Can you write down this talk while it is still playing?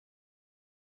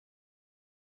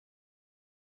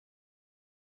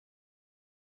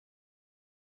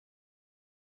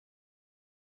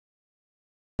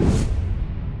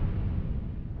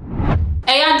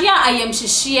Eyadia ayem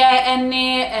hihie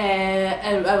ene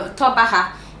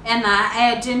tobaha ena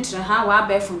gentle ha wa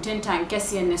be funtentan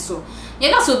kese ne so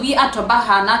ye ga so bi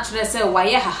atobaha na kire se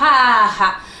waye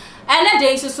ha ene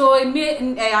dey so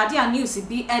eyadia news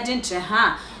bi gentle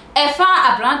ha efa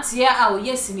abrantie a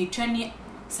oyesi ni twani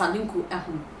Salinko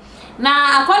ehun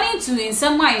na according to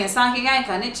nsem ayen sankengan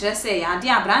ka ne kire se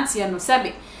eyadia abrantie no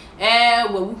sebe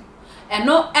wawu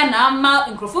eno ena ama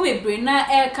nkrofo bebre na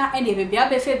eka ene bebia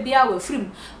befe bia wafrim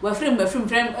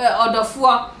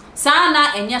odofo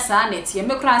sana enya saa netie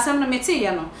mekura asem no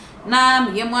metie no na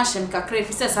meyemu ahyem kakra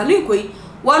fi se Salinko yi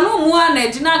wonu mu na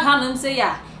agina kanum se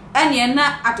ya ene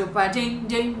na atopa den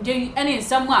ene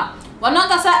nsem a wono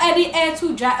kasa edi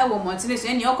etu dwa ewo montine so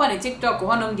ene okọ na TikTok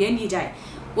honom de eni jai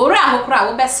ora ahokra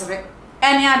wo besere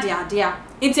ene ade a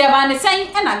nti eba ne sen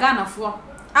ena ganafo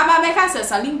aba beka se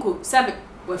Salinko sebe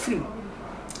wafrim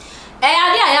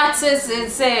ade a ya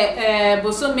se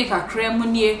boso make akra mu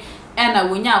nie ena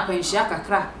wonya akwanhia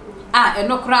kakra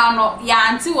eno kra no ya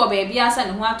anti wo ba bia asa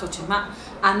ne ho atochema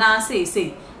ana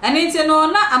sei ene nti no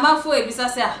na amafo ebisa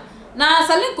se na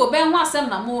Salinko ben ho asem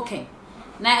na mo ken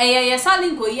na ye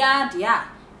Salinko ya de a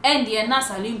ende na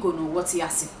Salinko no woti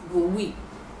ase wo wi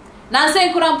na se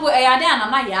kurampo ade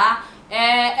anama ya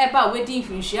eba wedding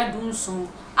finhia dunsun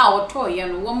a oto ye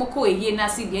no wo mko eyi na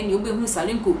se de ne obehu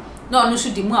Salinko na onu su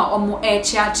di mu a omo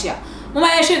chiachia mo ma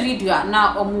ye hwe video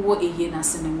na omo wo eyi na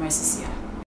se ne mresisia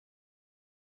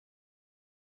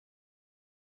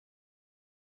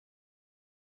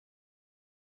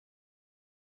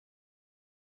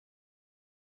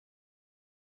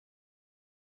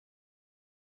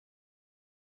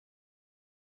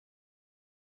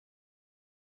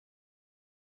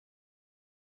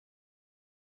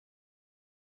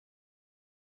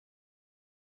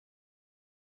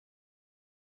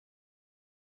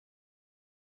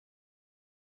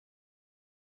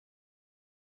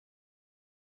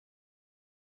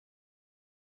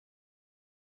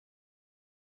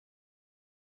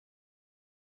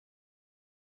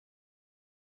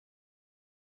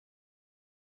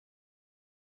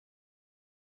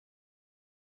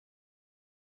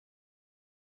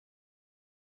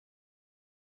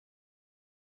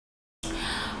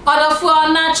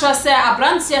Odofo na trust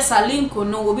abrantie Salinko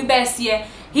no obi besie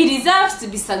he deserves to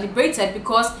be celebrated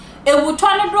because ewuto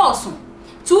no broso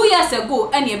 2 years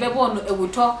ago ene ebebo no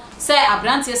ewuto say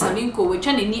abrantie Salinko we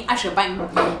twa ni ahweban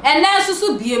ene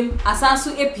susu biem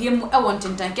asanso epiem ewo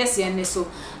ntentan kese ene so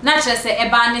na trust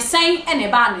eba ne sen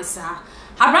ene ba ne sa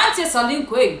abrantie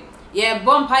Salinko ye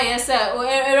bompa ye say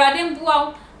erade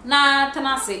mbuaw na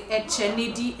tanase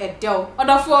echenidi edel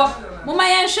odofo moma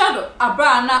yen shadow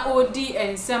abra na odi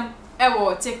ensem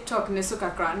ewo TikTok ne so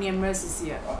kakra ne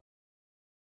emresisia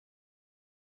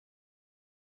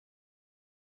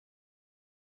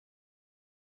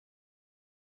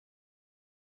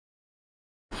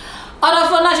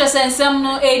odofo na ensem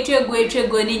no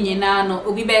etwego ni nyina no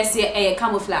obi besie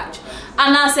camouflage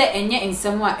anase enye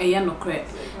ensem a eye nokre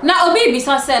na obi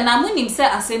bisa se na munim se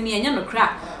asemi enye nokra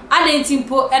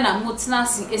adentimpo ena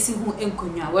mutnasi esihu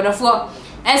enkonwa wodafo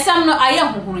ensam no aye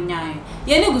hohorunyan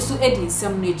ye ne gusu edi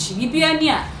nsam no echi bibia ni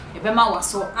a ebema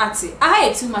waso ate aha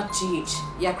too much gh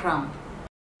ya crown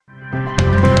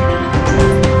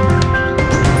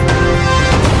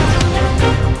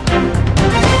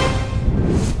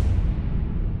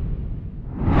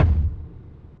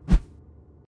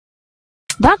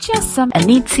Dacha some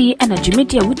aniti energy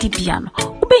media wudi piano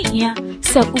ubehia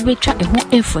se ubetwa eho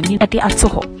enfoni ade ato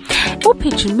ho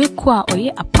opage meku a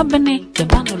oye apabene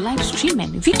ebano live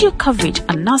streaming video coverage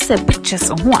and now say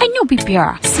pictures on ho enyo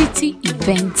bibia city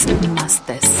event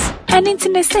masters and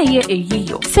internet say ye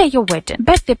eyiyo say your wedding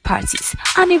birthday parties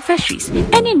anniversaries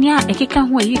any nia ekeka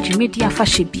ho ayi media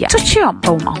fashion bia to chiom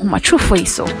o ma homa trufo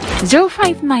iso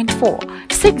 0594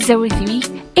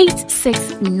 603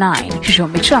 869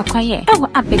 Jometro akwaye ewo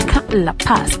abeka La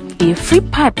Paz a free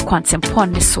pipe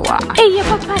quantimpon soa eye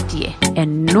papa die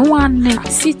and no one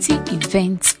city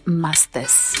event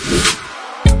masters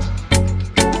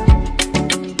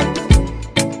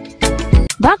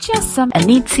Dacha some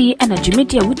aniti energy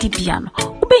media wudi piano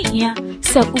ubehia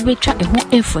se ubetwa eho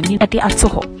enfoni ade ato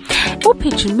ho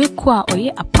opage meku a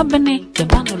oye apabene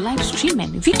ebano live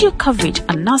streaming video coverage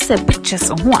and now say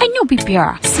pictures on ho enyo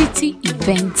bibia city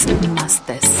event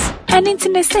masters and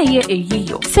internet say ye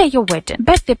eyiyo say your wedding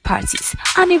birthday parties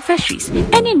anniversaries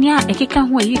any nia ekeka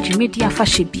ho ayi media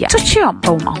fashion bia to chiom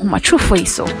o ma homa trufo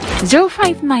iso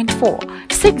 0594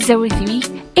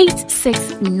 603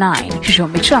 869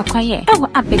 Jometro akwaye ewo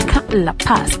abeka La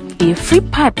Paz a free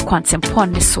pipe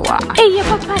quantimpon soa eye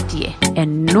papa die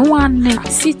and no one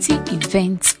city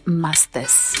event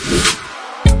masters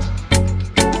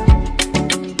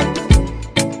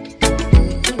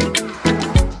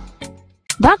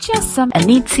Bacha some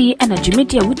aniti energy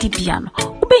media wudipiano.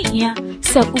 Ubehia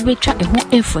se ubetra eho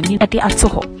efoni ade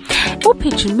atoho.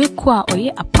 Upage mekwa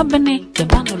oye apabene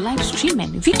yebano live stream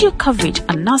and video coverage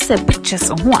and now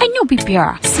pictures on who and you'll be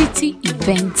city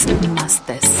event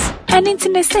masters. And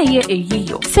internet say ye a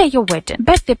year, say your wedding,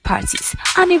 birthday parties,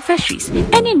 anniversaries,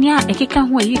 any near a kikan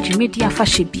who you media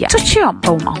fashibia. To chum,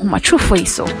 oh my huma true for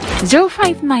so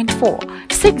 0594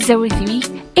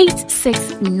 603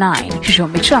 869. Show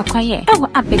me try kwaye. I will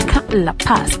abeka la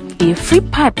pass. A free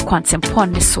pipe quantum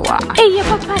poniswa. A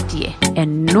yapa dear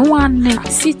and no one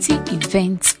city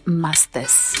event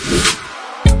masters.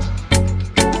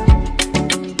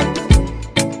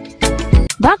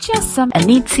 Bacha some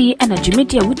aniti energy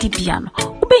media wudipiano.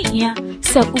 Ubehia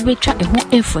se ubetra eho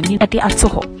efoni ade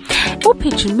atoho.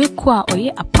 Upage mekwa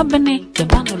oye apabene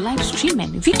yebano live stream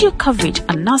and video coverage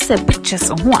and now pictures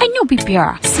on who and you'll be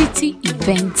city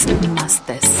event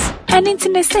masters. And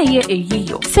internet say ye a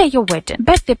year, say your wedding,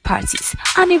 birthday parties,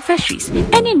 anniversaries,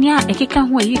 any near a kikan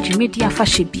who you media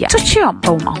fashibia. To chum,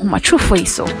 oh my huma true for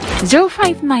so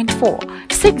 0594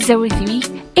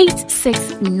 603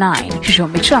 869. Show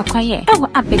me try kwaye. I will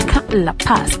abeka la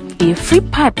pass. A free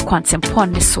pipe quantum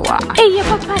poniswa. A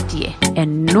yapa dear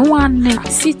and no one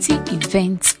city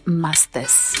event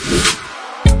masters.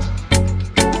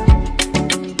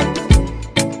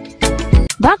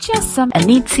 Bacha some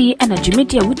aniti energy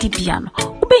media wudipiano.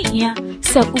 Ubehia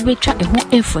se ubetra eho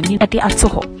efoni ade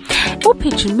atoho.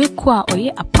 Upage mekwa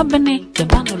oye apabene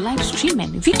yebano live stream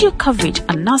and video coverage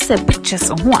and now pictures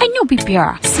on who and you'll be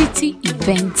city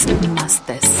event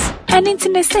masters. And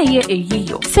internet say ye a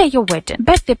year, say your wedding,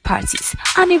 birthday parties,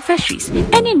 anniversaries,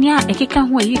 any near a kikan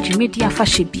who you media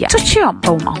fashibia. To chum,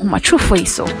 oh my huma true for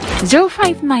so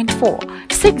 0594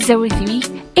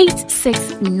 603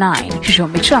 869. Show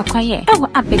me try kwaye. I will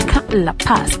abeka la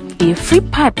pass. A free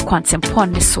pipe quantum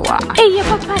poniswa. A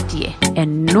yapa dear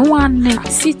and no one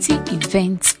city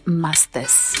event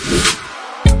masters.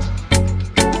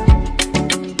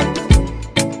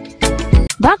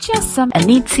 Bacha some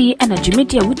aniti energy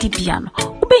media wudipiano.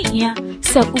 Ubehia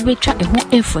se ubetra eho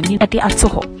efoni ade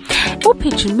atoho.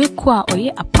 Upage mekwa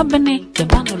oye apabene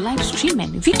yebano live stream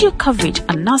and video coverage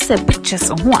and now pictures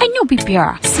on who and you'll be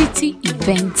city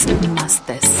event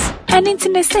masters. And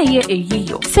internet say ye a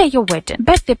year, say your wedding,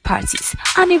 birthday parties,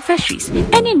 anniversaries,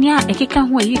 any near a kikan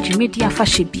who you media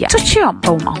fashibia. To chum,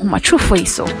 oh my huma true for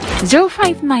so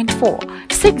 0594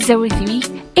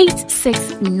 603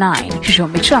 869. Show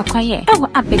me try kwaye. I will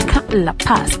abeka la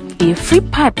pass. A free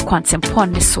pipe quantum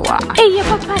poniswa. A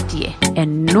yapa dear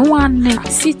and no one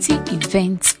city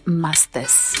event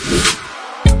masters.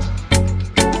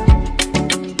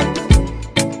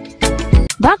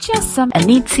 Bacha some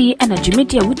aniti energy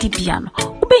media wudipiano.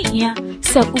 Ubehia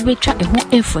se ubetra eho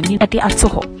efoni ade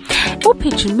atoho.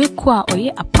 Upage mekwa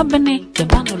oye apabene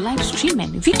yebano live stream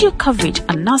and video coverage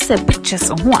and now pictures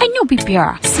on who and you'll be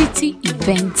city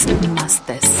event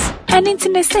masters. And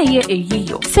internet say ye a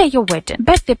year, say your wedding,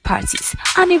 birthday parties,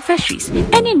 anniversaries,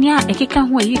 any near a kikan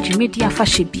who you media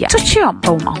fashibia. To chum,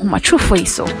 oh my huma true for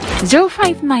so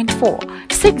 0594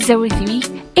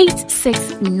 603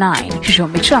 869. Show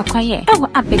me try kwaye. I will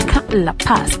abeka la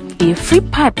pass. A free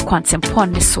pipe quantum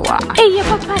poniswa. A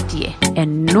yapa dear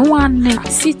and no one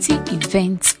city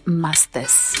event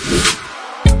masters.